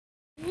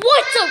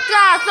So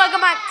guys,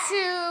 welcome back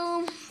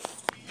to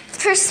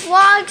Chris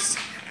Vlogs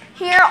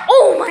here.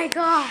 Oh my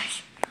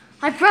gosh,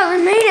 my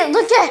brother made it.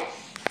 Look at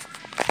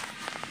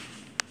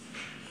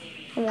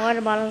the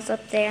water bottles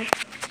up there.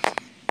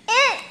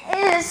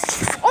 It is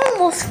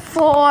almost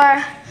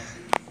 4.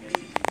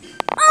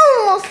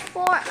 Almost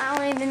 4. I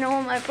don't even know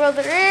where my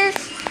brother is.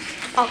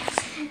 Oh,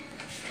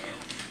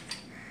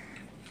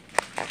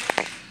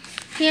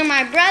 here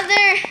my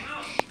brother.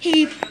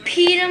 He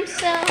peed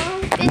himself.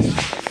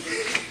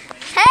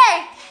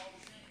 Hey!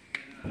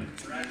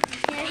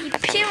 Yeah, he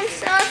peed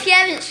himself. He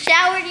hasn't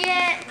showered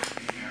yet.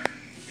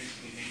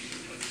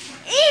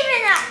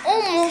 Even at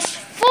almost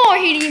 4,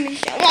 he didn't even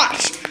shower.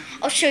 Watch.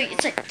 I'll show you.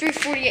 It's like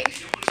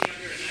 3:48.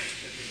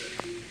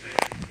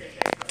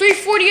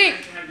 3:48.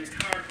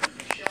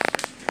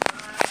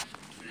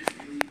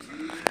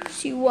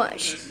 See,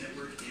 watch.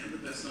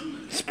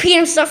 He peed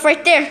himself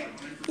right there.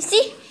 You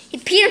see? He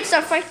peed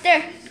himself right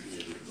there.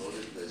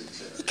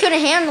 He couldn't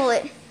handle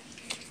it.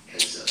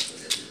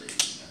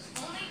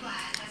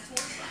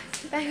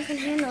 I can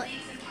handle it.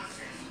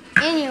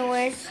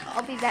 Anyways,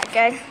 I'll be back,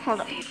 guys.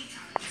 Hold on.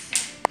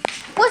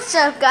 What's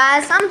up,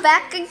 guys? I'm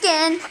back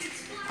again.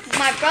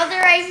 My brother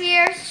right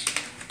here.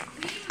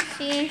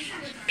 See?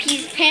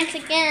 Peed his pants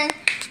again.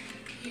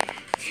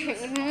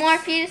 More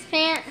peed his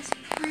pants.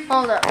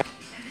 Hold up.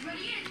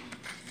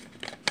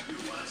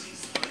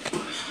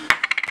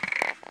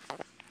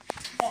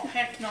 Oh,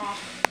 heck no.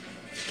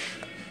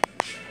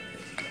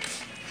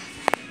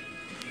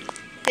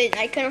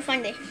 I couldn't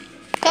find it.